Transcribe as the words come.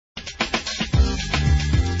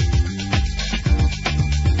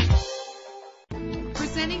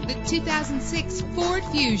2006 Ford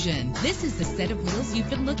Fusion. This is the set of wheels you've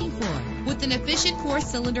been looking for, with an efficient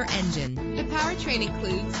 4-cylinder engine. The powertrain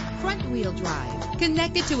includes front-wheel drive,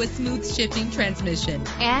 connected to a smooth shifting transmission.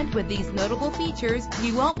 And with these notable features,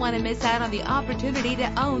 you won't want to miss out on the opportunity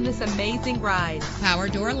to own this amazing ride. Power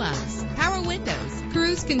door locks, power windows,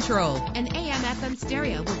 cruise control, an AM/FM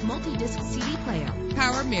stereo with multi-disc CD player,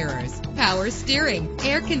 power mirrors, power steering,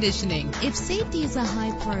 air conditioning. If safety is a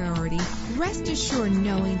high priority, rest assured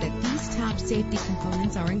knowing that these top safety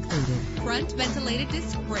components are included: front ventilated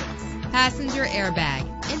disc brakes, passenger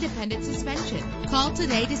airbag, independent suspension. Call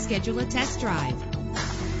today to schedule a test drive.